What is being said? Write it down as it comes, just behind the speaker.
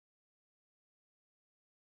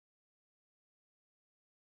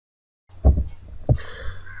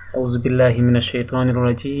أعوذ بالله من الشیطان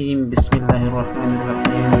الرجیم. بسم الله الرحمن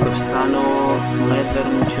الرحیم. دوستانو امید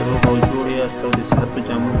لرم چې روغ او جوړ یاست او د صحت په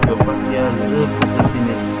جامو کې پټ یاست. زه فضلالدین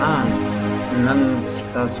احسان نن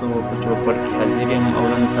ستاسو په چوپړ کې حاضر یم او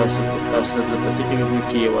نن تاسو ته زه په دې ویډیو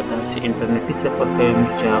کې یوه داسې انټرنیټي سفر کوم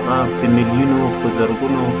چې هغه په میلیونو په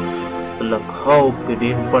زرګونو په لکهاو په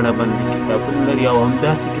ډېر بڼه باندې کتابونه لري او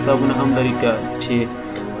همداسې کتابونه هم لري چې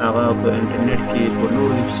هغه په انټرنیټ کې په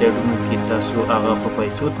نورو ویب سایټونو کې تاسو هغه په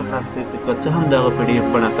پیسو ترلاسه کوئ، که څه هم د هغه په ډېر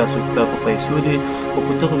بڼه تاسو ته په پیسو دي، خو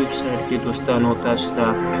په دغه ویب سایټ کې دوستانو تاسو ته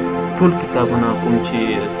ټول کتابونه کوم چې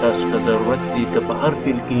تاسو ته ضرورت دي، که په هر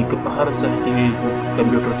فیلډ کې، که په هر ساحه کې وي،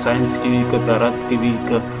 کمپیوټر ساینس کې وي، که طیارات کې وي،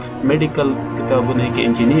 که میډیکل کتابونه کې،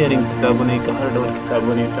 انجینیرینګ کتابونه که هر ډول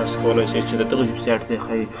کتابونه تاسو کولی شئ چې د دغه ویب سایټ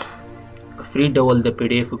څخه په فري ډول د پی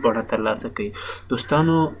ډي اف په بڼه ترلاسه کوئ.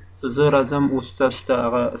 دوستانو زه راځم اوس تاسو ته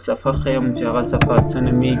هغه صفحه ښیم چې هغه صفحه څه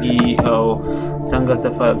نومیږي او څنګه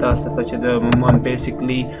صفحه دا صفحه چې د عموما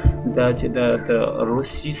بیسیکلی دا چې د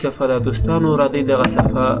روسي صفحه ده. دوستانو راځئ دغه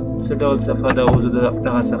صفحه څه ډول صفحه ده او زه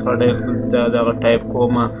دغه صفحه دغه ټایپ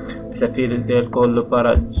کوم صفحې د ډایل کولو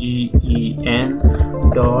لپاره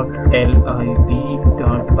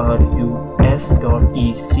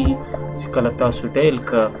gen.lib.rus.ec چې کله تاسو ډایل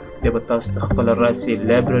کړه بیا به تاسو ته خپله راسي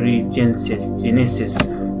لایبرري جینیسیس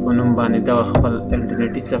په نوم باندې دغه خپل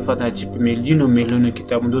انټرنیټي صفحه ده چې په میلیونو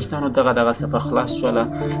کتابونه. دوستانو دغه صفحه خلاص شوله.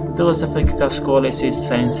 دغه صفحه کې تاسو کولی شئ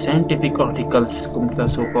ساینټیفیک آرټیکلز کوم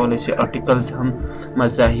تاسو کولی شئ آرټیکلز هم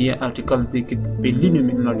مزاحیه آرټیکلز دي کې میلیونو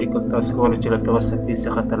آرټیکل تاسو کولی شئ له دغه صفحې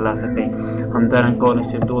څخه ترلاسه کړئ. همدارنګه کولی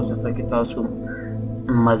شئ دغه صفحه کې تاسو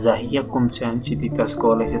مزاحیه کوم شیان چې دي تاسو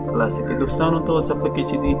کولی شئ ترلاسه کړئ. دوستانو دغه صفحه کې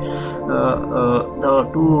چې دي دغه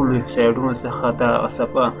ټول ویب سایټونو څخه دغه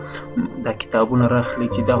صفحه دا کتابونه راخلي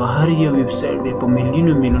چې دغه هر یو ویب سایټ دی په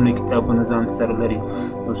میلیونو کتابونه ځان سره لري.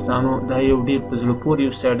 دوستانو دا یو ډېر په زړه پورې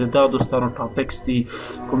ویب سایټ دی. دا دوستانو ټاپکس دي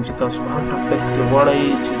کوم چې تاسو په هر ټاپکس کې غواړئ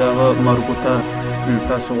چې دغه مربوطه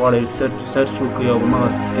تاسو غواړئ سرچ وکړئ او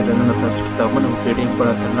هماغسې کې دننه تاسو کتابونه په پی ډي اف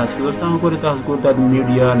بڼه ترلاسه کړئ. دوستانو ګورئ تاسو ګورئ دا د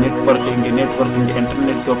میډیا نیټورکینګ د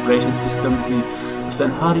انټرنیټ د اپریشن سیسټم دي. دوستان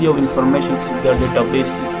هر یو انفارمیشن چې دا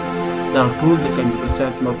ډیټابیس دا ټول د کمپیوټر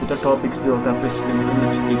ساینس مربوطه ټاپکس دي او دا پریسکریپټونه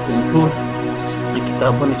چې دي کوم ټول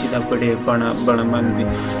کتابونه چې دا په ډېر بڼه باندې دي.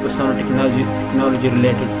 دوستانو ټیکنالوجي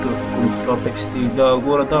ریلیټډ کوم ټاپکس دي دا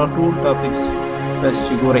ګوره دا ټول ټاپکس تاسو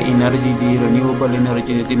چې ګوره انرژي دي رینیوبل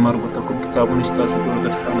انرژي دي مربوطه کوم کتابونه چې تاسو ګوره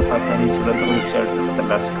دوستانو په اسانۍ سره دغه ویب سایټ څخه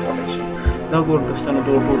ترلاسه کولی شئ. دا ګوره دوستانو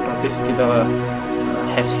دغه ټول ټاپکس کې دغه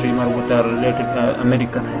هیسټري مربوطه ریلیټډ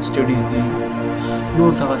امریکن سټډیز دي،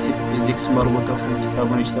 نور دغسې فزیکس مربوطه کوم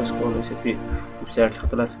کتابونه چې تاسو کولی شئ په ویب سایټ څخه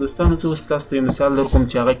ترلاسه. دوستانو زه اوس تاسو ته یو مثال درکوم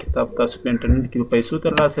چې هغه کتاب تاسو په انټرنیټ کې په پیسو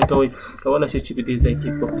ترلاسه کوئ، کولی شئ چې په دې ځای کې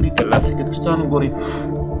په فري ترلاسه کړئ. دوستانو ګورئ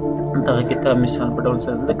دغه کتاب مثال په ډول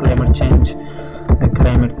سره د کلایمټ چینج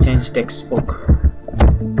ټیکسټ بک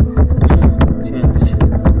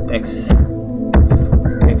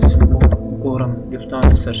ګورم. دوستانو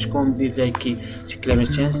سرچ کوم دې ځای کې چې کلایمټ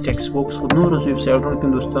چینج ټیکسټ بکس خو نورو ویب سایټونو کې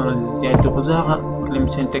دوستانو زیات دي، خو زه هغه کلایمټ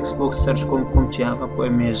چینج ټیکسټ بکس سرچ کوم چې هغه په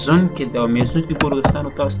امیزون کې ده. امیزون کې ګورو دوستانو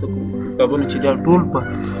تاسو ته کوم کتابونه چې دا ټول په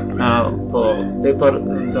پیپر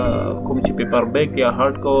کوم چې پیپر بیک یا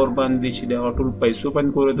هارډ کور باندې چې دا ټول پیسو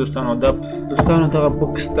باندې ګورئ. دوستانو دغه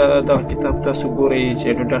بکس ته دغه کتاب تاسو ګورئ چې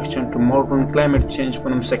انټروډکشن ټو ماډرن کلایمټ چینج په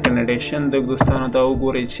نوم سیکنډ ایډیشن ده. دوستانو دا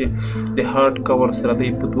وګورئ چې د هارډ کور سره دی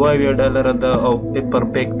په $2 ده او پیپر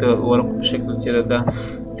بیک د ورقو په شکل چې ده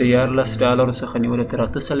د $11 څخه نیولې تر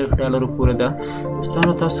 $40 پورې ده.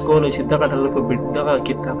 دوستانو تاسو کولی شئ دغه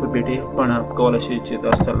کتاب په پی ډي اف بڼه کولی شئ چې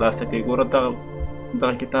تاسو ترلاسه کړئ. ګوره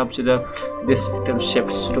دغه کتاب چې ده دس ایټم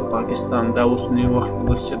شپس ټو پاکستان دا اوس نوي وخت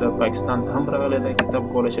اوس چې د پاکستان ته هم راغلی دا کتاب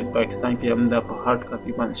کولی شئ پاکستان کې هم دا په هارډ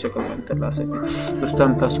کاپي باندې شکل باندې ترلاسه کړئ.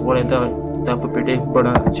 دوستانو تاسو غواړئ دا په پی ډي اف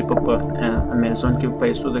بڼه چې په امیزون کې په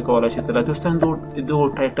پیسو ده کولی شئ ترلاسه. دوستانو دغه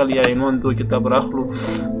ټایټل یا عنوان دغه کتاب راخلو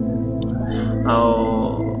او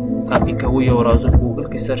کاپي کوو او راځو په ګوګل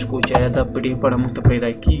کې سرچ کوو چې آیا دا په ډي اف بڼه موږ ته پیدا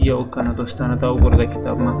کېږي او که نه. دوستانو دا وګوره دا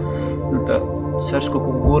کتاب ما ته سرچ کو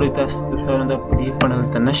ګورئ تاسو دوستانو دا په ډي اف بڼه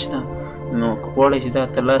دلته نشته، نو که غواړئ چې دا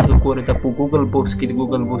ترلاسه وګورئ دا په ګوګل بوکس کې د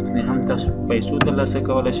ګوګل بوکس نه هم تاسو پیسو ترلاسه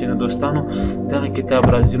کولی شئ. نو دوستانو دغه کتاب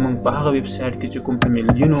راځي موږ په هغه ویب سایټ کې چې کوم په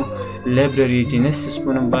میلیونو لایبرري جینیسیس په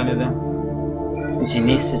نوم باندې ده.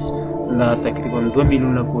 جینیسیس دا تقریبا 2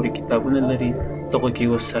 میلیونه پورې کتابونه لري. دغه کې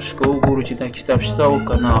یو سرچ کوو ګورو چې دا کتاب شته او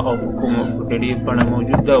که نه او کوم په پی ډي اف بڼه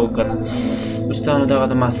موجود ده او که نه. دوستانو دغه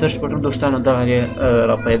د ما سرچ بټن دوستانو دغه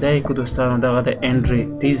را پیدا یې کړو. دوستانو دغه د انډریو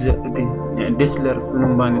ډیسلر په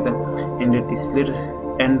نوم باندې ده.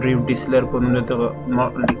 انډریو ډیسلر په نوم دغه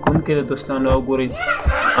لیکونکی ده. دوستانو وګورئ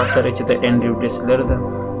اتر چې د انډریو ډیسلر ده.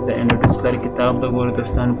 د انډسلر کتاب د ګورو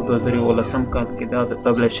دوستانو په 2018 کال کې دا د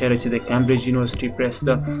پبلشر چې د کیمبرج یونیورسيټي پریس د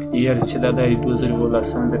ایئر چې دا د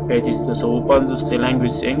 2018 د پیج 250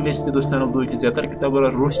 لانګویج انګلیش د دوستانو دوی کې زیاتره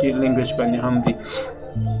کتابونه روسي لانګویج باندې هم دي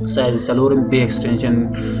سایز څلورم بي ایکسټنشن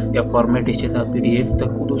یا فارمیټ چې دا پی ډي اف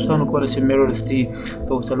د دوستانو کولای شي میرورز دي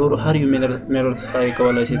تو څلور هر یو میرورز ځای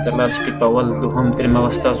کولای شي ترلاسه کړي په اول دوهم درېم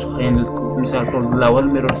واسطه خو مثال ټول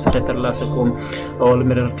اول میرور څخه ترلاسه کوم اول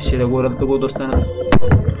میرور چې دا ګورل ته دوستانو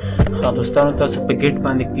دوستانو تاسو په ګیټ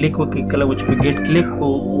باندې کلیک وکړئ کله چې په ګیټ کلیک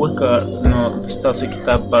وکړ نو تاسو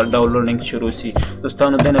کتاب ډاونلوډینګ شروع شي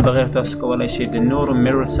دوستانو دنه بغیر تاسو کولای شئ د نورو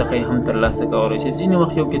میرور څخه هم ترلاسه کولای شئ ځینې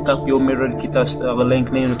وخت یو کتاب یو میرور کې تاسو هغه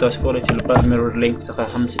لینک نه نو تاسو کولای شئ له میرور لینک څخه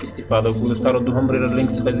هم استفاده وکړئ دوستانو دوهم میرور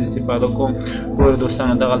لینک څخه استفاده کوم ګور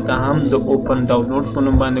دوستانو دغلته هم د اوپن ډاونلوډ په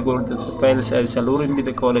نوم باندې ګور د فایل سایز 4 MB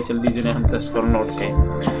د کولای شئ دې نه هم تاسو ډاونلوډ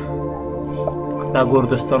کړئ دا ګور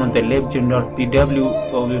دوستانو د legend.pw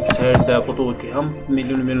او ویب سایټ دا پټو کې هم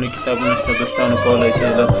میلیون کتابونه شته دوستانو کولای شئ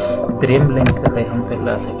د دریم لینک څخه هم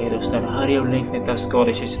ترلاسه کړئ دوستانو هر یو لینک نه تاسو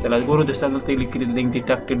کولای شئ ترلاسه ګورو دوستانو ته لیکلي لینک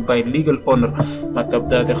ډیټیکټډ بای لیګل اونر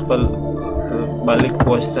مطلب دا د خپل مالک په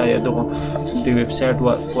واسطه یا دغه د ویب سایټ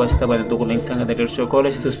په واسطه باندې دغه لینک څنګه د ډیر شو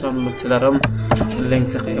کولای شئ دوستانو څلورم لینک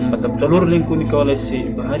څخه مطلب څلور لینکونه کولای شئ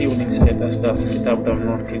په هر یو لینک څخه تاسو دا کتاب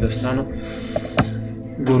ډاونلوډ کړئ دوستانو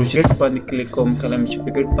ګورو چې باندې کلیک کوم کله چې په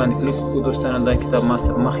ګټ باندې کلیک کوم دوستانو دا کتاب ما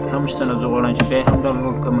سره مخکې هم شته نو زه غواړم چې بیا هم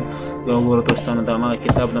ډاونلوډ کړم یو ګورو دوستانو دا ما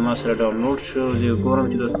کتاب د ما سره ډاونلوډ شو زه ګورم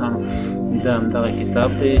چې دوستانو دا همدغه کتاب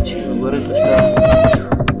دی چې ګورو دوستانو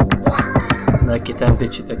دا کتاب دی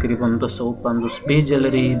چې تقریبا 250 پیج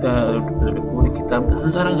لري دا ټول کتاب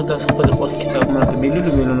همدارنګه تاسو خپل خپل کتابونه د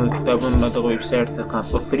میلیونونو کتابونه د ویب سایټ څخه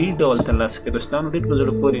په فری ډول ترلاسه کړئ دوستانو ډېر په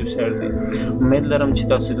زړه پورې ویب سایټ دی امید لرم چې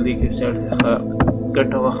تاسو د دې ویب سایټ څخه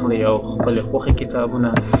ګټه واخلئ او خپل خوښې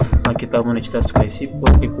کتابونه چې تاسو پیسې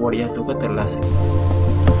په وړیا توګه ترلاسه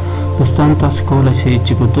کړئ دوستانو تاسو کولی شئ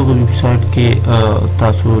چې په دغه ویب سایټ کې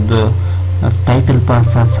تاسو د ټایټل په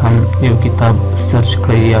اساس هم یو کتاب سرچ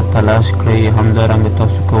کړئ یا تلاش کړئ همدارنګه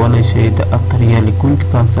تاسو کولی شئ د اکثر یا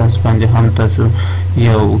لیکونکي په اساس باندې هم تاسو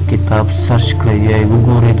یو کتاب سرچ کړئ یا یې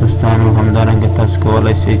وګورئ دوستانو همدارنګه تاسو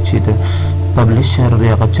کولی شئ چې د پبلشر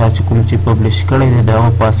یا هغه چا چې کوم چې پبلش کړی دی د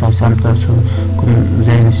هغه په اساس هم تاسو کوم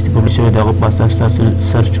ځای نه چې پبلش شوی د هغه په اساس تاسو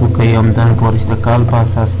سرچ وکړئ همدارنګه کولی شئ د کال په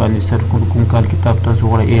اساس باندې سرچ کړئ کوم کال کتاب تاسو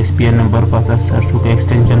غواړئ ISBN نمبر په اساس سرچ وکړئ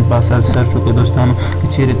ایکسټنشن په اساس سرچ وکړئ دوستانو که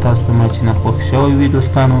چیرې تاسو ما چینل خوښ شوی وي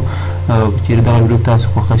دوستانو که چیرې دغه ویډیو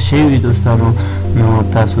تاسو خوښه شوې وي دوستانو نو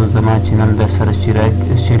تاسو زما چینل درسره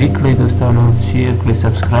شریک کړئ دوستانو شیر کړئ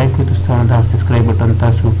سبسکرایب کړئ دوستانو دا سبسکرایب بټن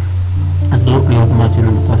تاسو زه کړئ زما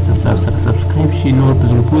چینل تاسو سره سبسکرایب شي نور په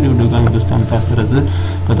زړه پورې ویډیوګانې دوستانو تاسو سره زه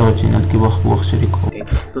په دغه چینل کې وخت په وخت شریکوم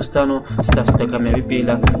دوستانو ستاسو د کامیابي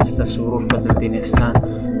پیله ستاسو ورور فضل الدین احسان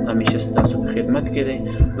همیشه ستاسو په خدمت کې دی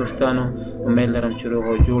دوستانو امید لرم چې روغ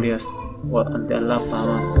او جوړ یاست و د الله په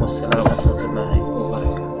امان والسلام ورحمة الله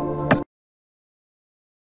وبرکاته